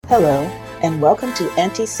Hello, and welcome to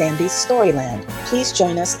Auntie Sandy's Storyland. Please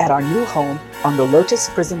join us at our new home on the Lotus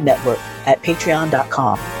Prism Network at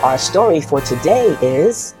patreon.com. Our story for today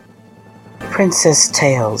is Princess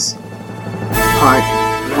Tales. Part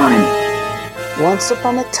 1. Once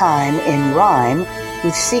upon a time in rhyme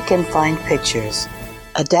with Seek and Find Pictures.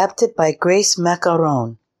 Adapted by Grace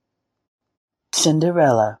Macaron.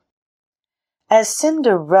 Cinderella. As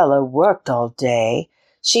Cinderella worked all day,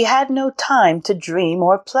 she had no time to dream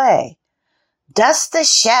or play. Dust the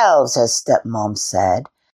shelves, her stepmom said.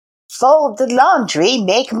 Fold the laundry,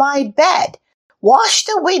 make my bed. Wash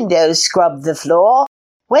the windows, scrub the floor.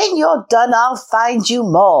 When you're done, I'll find you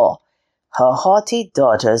more. Her haughty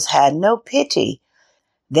daughters had no pity.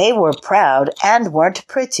 They were proud and weren't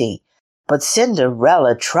pretty, but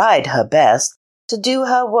Cinderella tried her best to do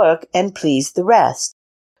her work and please the rest.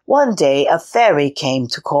 One day a fairy came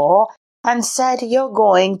to call and said, you're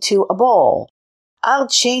going to a ball. I'll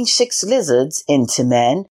change 6 lizards into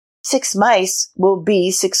men. 6 mice will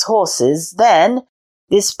be 6 horses. Then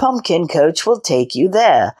this pumpkin coach will take you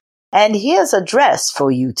there. And here's a dress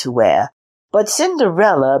for you to wear. But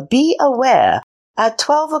Cinderella, be aware, at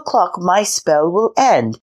 12 o'clock my spell will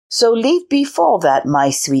end. So leave before that,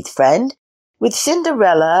 my sweet friend. With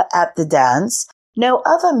Cinderella at the dance, no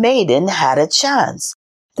other maiden had a chance.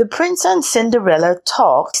 The prince and Cinderella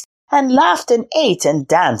talked and laughed and ate and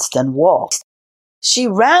danced and walked. She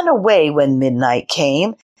ran away when midnight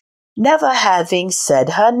came, never having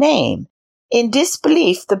said her name. In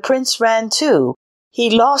disbelief the prince ran too. He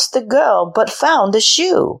lost the girl but found a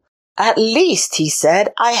shoe. At least, he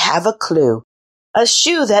said, I have a clue. A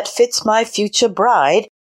shoe that fits my future bride.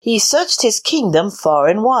 He searched his kingdom far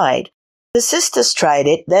and wide. The sisters tried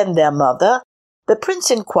it, then their mother. The prince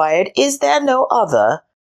inquired, is there no other?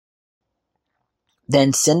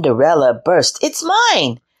 Then Cinderella burst, it's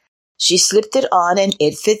mine! She slipped it on and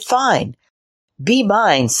it fit fine. Be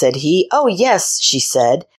mine, said he. Oh yes, she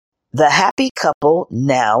said. The happy couple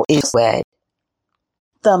now is wed.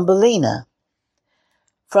 Thumbelina.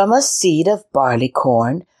 From a seed of barley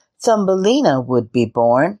corn, Thumbelina would be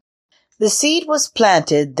born. The seed was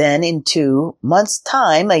planted, then in 2 months'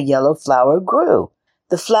 time a yellow flower grew.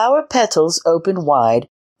 The flower petals opened wide,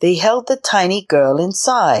 they held the tiny girl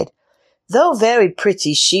inside. Though very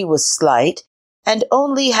pretty, she was slight, and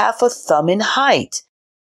only half a thumb in height.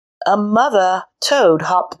 A mother toad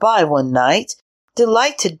hopped by one night,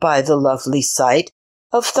 delighted by the lovely sight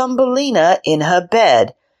of Thumbelina in her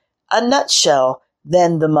bed. A nutshell,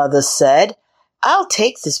 then the mother said, I'll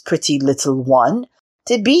take this pretty little one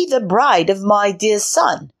to be the bride of my dear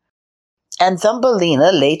son. And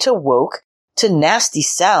Thumbelina later woke to nasty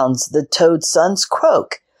sounds the toad sons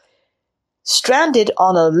croak. Stranded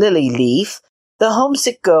on a lily leaf, the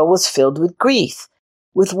homesick girl was filled with grief.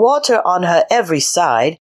 With water on her every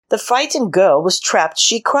side, the frightened girl was trapped,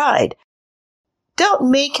 she cried. Don't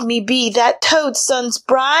make me be that toad son's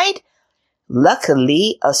bride!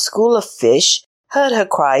 Luckily, a school of fish heard her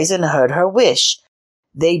cries and heard her wish.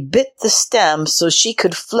 They bit the stem so she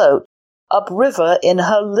could float upriver in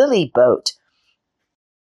her lily boat.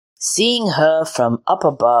 Seeing her from up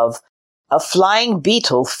above, a flying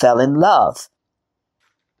beetle fell in love,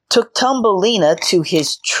 took Thumbelina to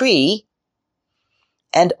his tree,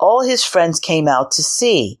 and all his friends came out to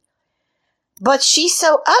see. But she's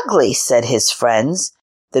so ugly, said his friends.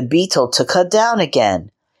 The beetle took her down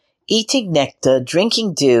again, eating nectar,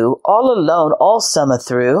 drinking dew, all alone all summer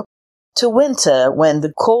through, to winter when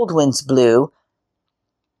the cold winds blew.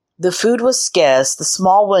 The food was scarce, the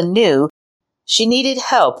small one knew she needed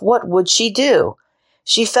help. What would she do?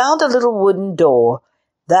 She found a little wooden door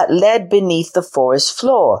that led beneath the forest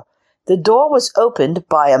floor. The door was opened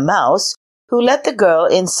by a mouse who let the girl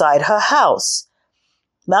inside her house.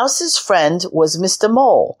 Mouse's friend was Mr.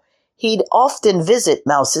 Mole. He'd often visit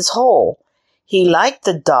Mouse's hole. He liked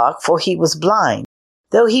the dark, for he was blind.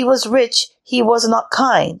 Though he was rich, he was not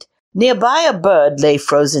kind. Nearby a bird lay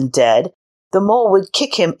frozen dead. The mole would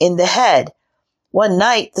kick him in the head. One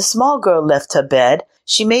night the small girl left her bed.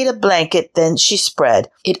 She made a blanket, then she spread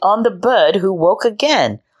it on the bird, who woke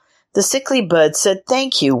again. The sickly bird said,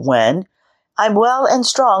 thank you, when I'm well and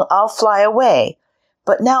strong, I'll fly away.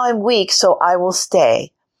 But now I'm weak, so I will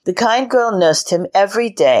stay. The kind girl nursed him every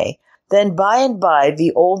day. Then by and by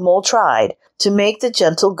the old mole tried to make the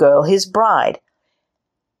gentle girl his bride.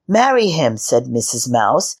 Marry him, said Mrs.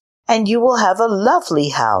 Mouse, and you will have a lovely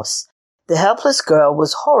house. The helpless girl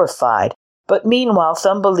was horrified, but meanwhile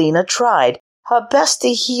Thumbelina tried her best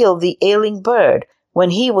to heal the ailing bird.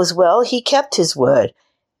 When he was well, he kept his word.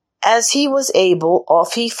 As he was able,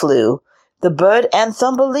 off he flew, the bird and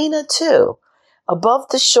Thumbelina too. above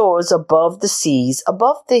the shores, above the seas,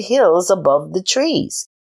 above the hills, above the trees.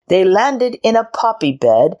 They landed in a poppy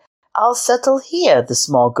bed. I'll settle here, the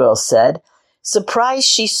small girl said. Surprised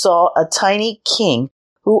she saw a tiny king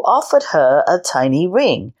who offered her a tiny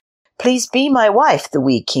ring. Please be my wife, the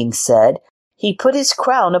wee king said. He put his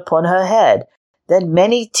crown upon her head. Then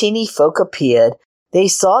many teeny folk appeared. They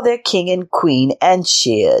saw their king and queen and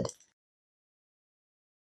cheered.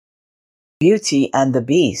 Beauty and the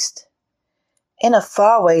Beast. In a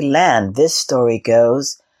faraway land, this story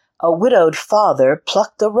goes, a widowed father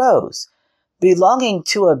plucked a rose, belonging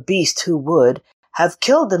to a beast who would have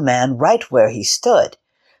killed the man right where he stood.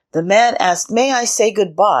 The man asked, "May I say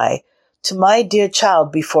goodbye to my dear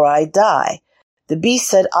child before I die?" The beast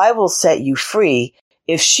said, "I will set you free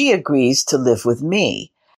if she agrees to live with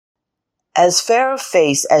me." As fair of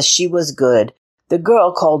face as she was good, the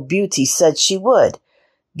girl called Beauty said she would.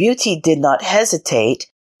 Beauty did not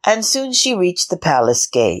hesitate, and soon she reached the palace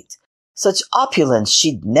gate. Such opulence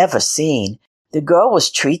she'd never seen. The girl was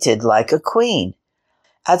treated like a queen.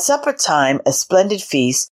 At supper time, a splendid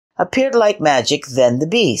feast appeared like magic. Then the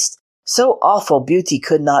beast, so awful Beauty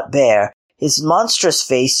could not bear his monstrous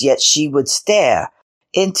face, yet she would stare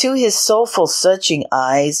into his soulful searching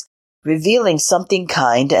eyes, revealing something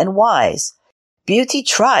kind and wise. Beauty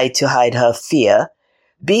tried to hide her fear.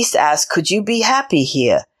 Beast asked, "Could you be happy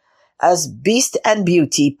here?" As Beast and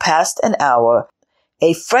Beauty passed an hour,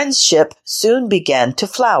 a friendship soon began to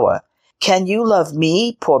flower. "Can you love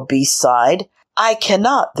me?" poor Beast sighed. "I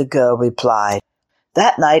cannot," the girl replied.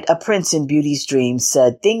 That night a prince in Beauty's dreams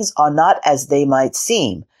said, "Things are not as they might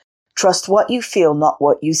seem. Trust what you feel, not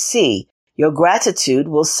what you see. Your gratitude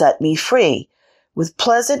will set me free, with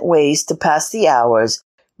pleasant ways to pass the hours,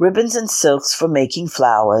 ribbons and silks for making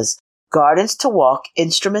flowers, gardens to walk,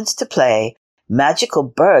 instruments to play, magical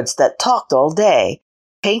birds that talked all day,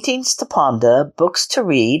 paintings to ponder, books to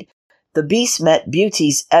read." The Beast met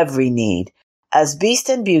Beauty's every need. As Beast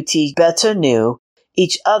and Beauty better knew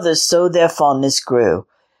each other, so their fondness grew.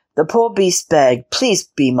 The poor Beast begged, "Please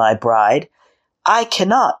be my bride." "I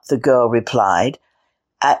cannot," the girl replied.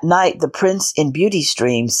 At night the prince in Beauty's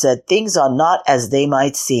dreams said, "Things are not as they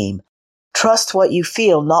might seem. Trust what you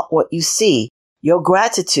feel, not what you see. Your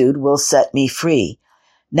gratitude will set me free."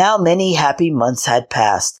 Now many happy months had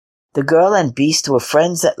passed. The girl and Beast were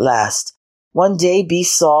friends at last. One day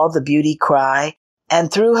Beast saw the Beauty cry,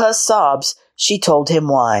 and through her sobs she told him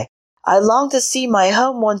why. "I long to see my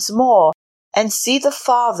home once more, and see the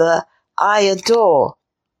father I adore."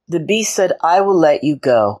 The Beast said, "I will let you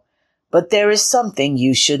go, but there is something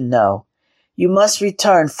you should know. You must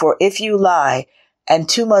return, for if you lie, and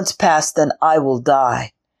 2 months pass, then I will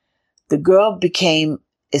die." The girl became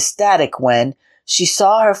ecstatic when she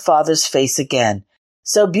saw her father's face again.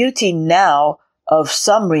 So Beauty, now of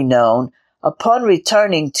some renown, upon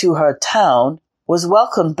returning to her town, was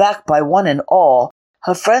welcomed back by one and all.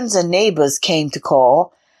 Her friends and neighbors came to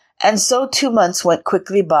call, and so 2 months went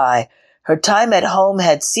quickly by. Her time at home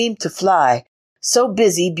had seemed to fly. So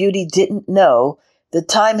busy Beauty didn't know the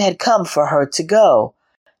time had come for her to go,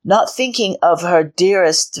 not thinking of her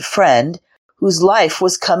dearest friend, whose life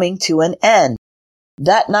was coming to an end.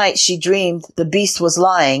 That night she dreamed the Beast was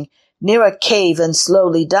lying near a cave and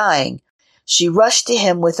slowly dying. She rushed to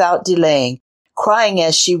him without delaying, crying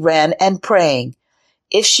as she ran and praying.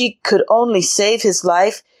 If she could only save his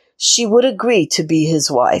life, she would agree to be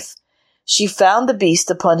his wife. She found the Beast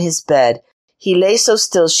upon his bed. He lay so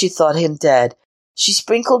still she thought him dead. She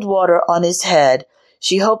sprinkled water on his head.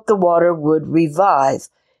 She hoped the water would revive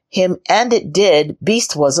him, and it did.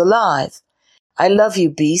 Beast was alive. "I love you,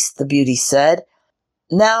 Beast," the Beauty said.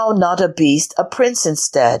 Now not a beast, a prince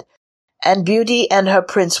instead. And Beauty and her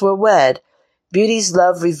prince were wed. Beauty's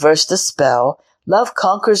love reversed the spell. Love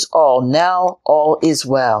conquers all. Now all is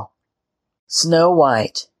well. Snow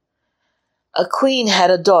White. A queen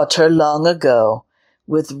had a daughter long ago,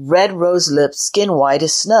 with red rose lips, skin white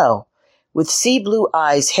as snow, with sea blue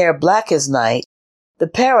eyes, hair black as night. The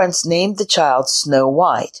parents named the child Snow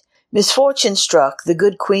White. Misfortune struck, the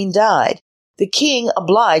good queen died. The king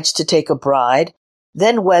obliged to take a bride,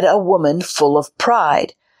 then wed a woman full of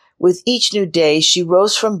pride. With each new day she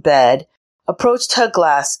rose from bed, approached her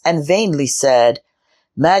glass, and vainly said,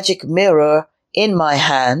 "Magic mirror in my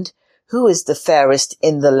hand, who is the fairest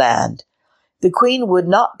in the land?" The queen would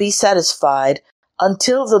not be satisfied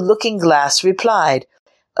until the looking-glass replied,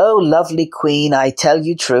 "O lovely queen, I tell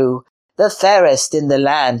you true, the fairest in the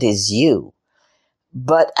land is you."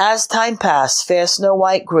 But as time passed, fair Snow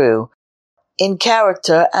White grew, in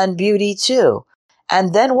character and beauty too.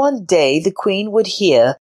 And then one day the queen would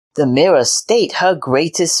hear the mirror state her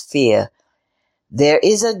greatest fear. There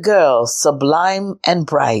is a girl sublime and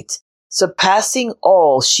bright, surpassing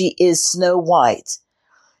all, she is Snow White.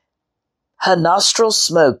 Her nostrils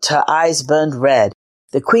smoked, her eyes burned red.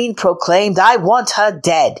 The queen proclaimed, I want her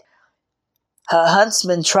dead. Her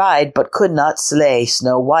huntsman tried, but could not slay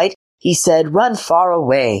Snow White. He said, run far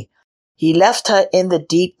away. He left her in the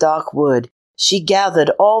deep dark wood. She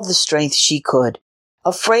gathered all the strength she could.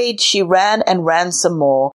 Afraid, she ran and ran some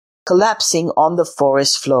more, collapsing on the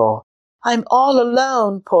forest floor. I'm all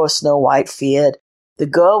alone, poor Snow White feared. The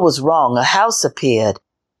girl was wrong, a house appeared.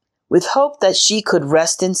 With hope that she could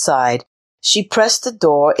rest inside, she pressed the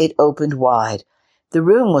door, it opened wide. The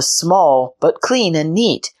room was small, but clean and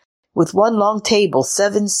neat, with one long table,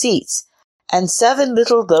 7 seats, and 7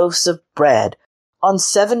 little loaves of bread, on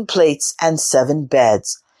 7 plates and 7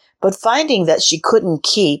 beds. But finding that she couldn't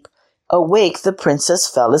keep awake, the princess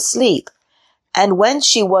fell asleep. And when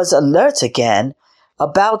she was alert again,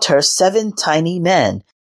 about her 7 tiny men,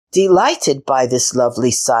 delighted by this lovely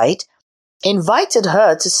sight, invited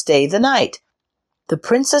her to stay the night. The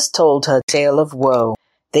princess told her tale of woe.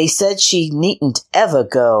 They said she needn't ever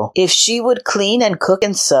go, if she would clean and cook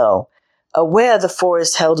and sew. Aware the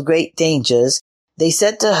forest held great dangers, they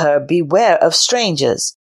said to her, beware of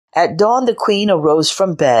strangers. At dawn the queen arose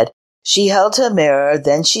from bed. She held her mirror,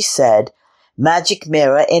 then she said, Magic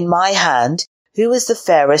mirror in my hand, who is the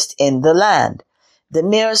fairest in the land? The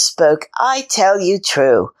mirror spoke, I tell you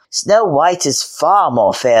true, Snow White is far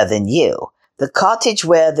more fair than you. The cottage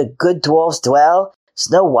where the good dwarfs dwell,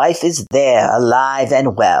 Snow White is there, alive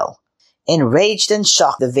and well. Enraged and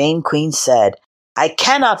shocked, the vain queen said, I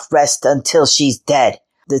cannot rest until she's dead.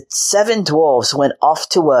 The 7 dwarfs went off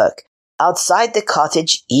to work. Outside the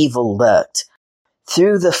cottage evil lurked.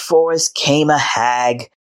 Through the forest came a hag,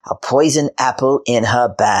 a poison apple in her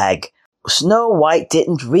bag. Snow White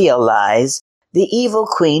didn't realize the evil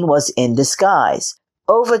queen was in disguise.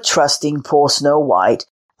 Over-trusting poor Snow White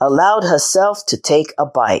allowed herself to take a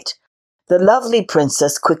bite. The lovely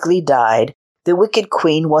princess quickly died. The wicked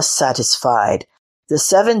queen was satisfied. The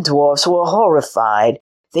 7 dwarfs were horrified.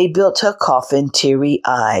 They built her coffin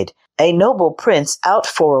teary-eyed. A noble prince out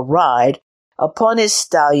for a ride upon his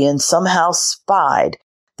stallion somehow spied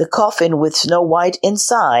the coffin with Snow White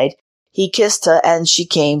inside. He kissed her and she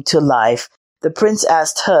came to life. The prince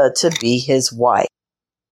asked her to be his wife.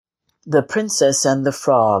 The Princess and the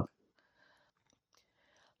Frog.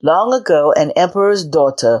 Long ago, an emperor's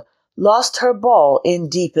daughter lost her ball in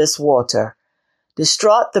deepest water.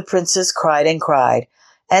 Distraught, the princess cried and cried,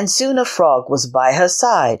 and soon a frog was by her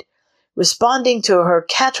side. Responding to her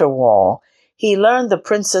caterwaul, he learned the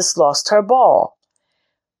princess lost her ball.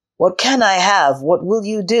 What can I have? What will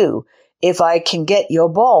you do if I can get your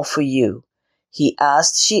ball for you? He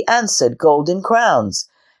asked. She answered, golden crowns,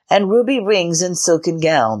 and ruby rings and silken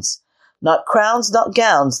gowns. Not crowns, not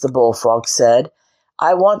gowns, the bullfrog said.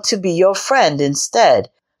 I want to be your friend instead,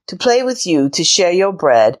 to play with you, to share your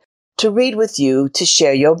bread, to read with you, to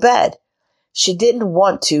share your bed. She didn't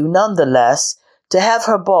want to, nonetheless, to have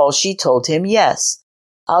her ball. She told him yes.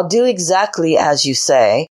 I'll do exactly as you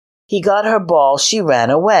say. He got her ball, she ran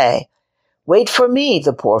away. Wait for me,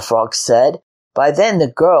 the poor frog said. By then the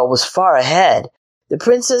girl was far ahead. The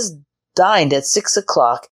princess dined at 6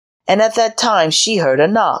 o'clock, and at that time she heard a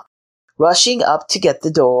knock. Rushing up to get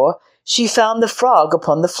the door, she found the frog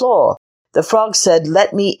upon the floor. The frog said,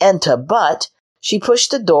 let me enter, but she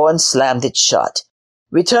pushed the door and slammed it shut.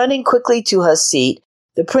 Returning quickly to her seat,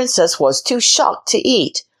 the princess was too shocked to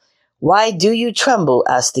eat. Why do you tremble?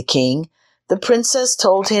 Asked the king. The princess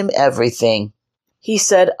told him everything. He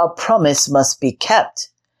said, a promise must be kept.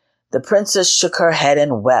 The princess shook her head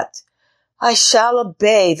and wept. I shall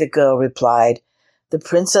obey, the girl replied. The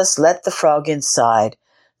princess let the frog inside.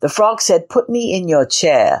 The frog said, put me in your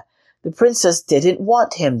chair. The princess didn't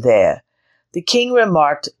want him there. The king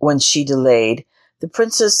remarked when she delayed. The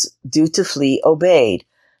princess dutifully obeyed.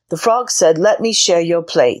 The frog said, let me share your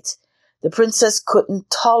plate. The princess couldn't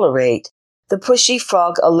tolerate the pushy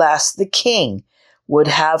frog. Alas, the king would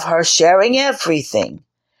have her sharing everything.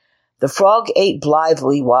 The frog ate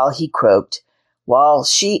blithely while he croaked. While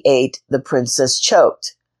she ate, the princess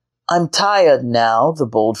choked. I'm tired now, the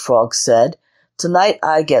bold frog said. Tonight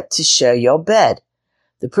I get to share your bed.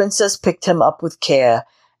 The princess picked him up with care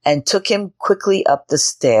and took him quickly up the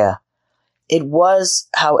stair. It was,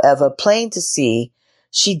 however, plain to see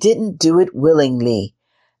she didn't do it willingly.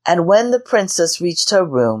 And when the princess reached her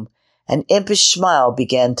room, an impish smile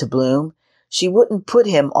began to bloom. She wouldn't put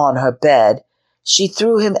him on her bed. She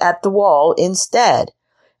threw him at the wall instead.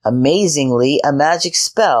 Amazingly, a magic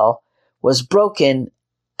spell was broken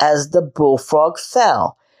as the bullfrog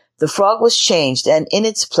fell. The frog was changed, and in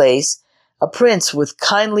its place a prince with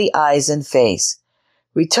kindly eyes and face.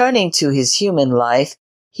 Returning to his human life,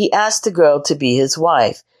 he asked the girl to be his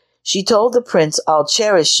wife. She told the prince, "I'll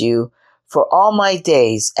cherish you for all my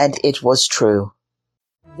days," and it was true.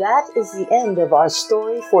 That is the end of our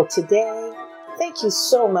story for today. Thank you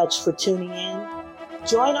so much for tuning in.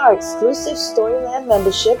 Join our exclusive Storyland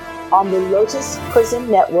membership on the Lotus Prism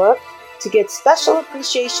Network to get special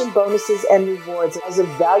appreciation bonuses and rewards as a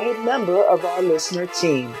valued member of our listener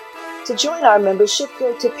team. To join our membership,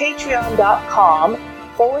 go to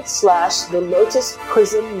patreon.com/the Lotus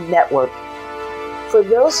Prism Network. For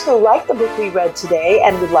those who like the book we read today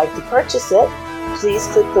and would like to purchase it, please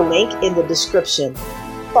click the link in the description.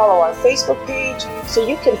 Follow our Facebook page so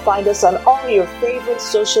you can find us on all your favorite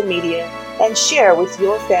social media and share with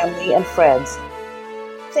your family and friends.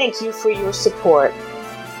 Thank you for your support.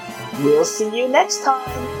 We'll see you next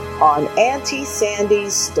time on Auntie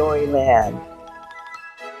Sandy's Storyland.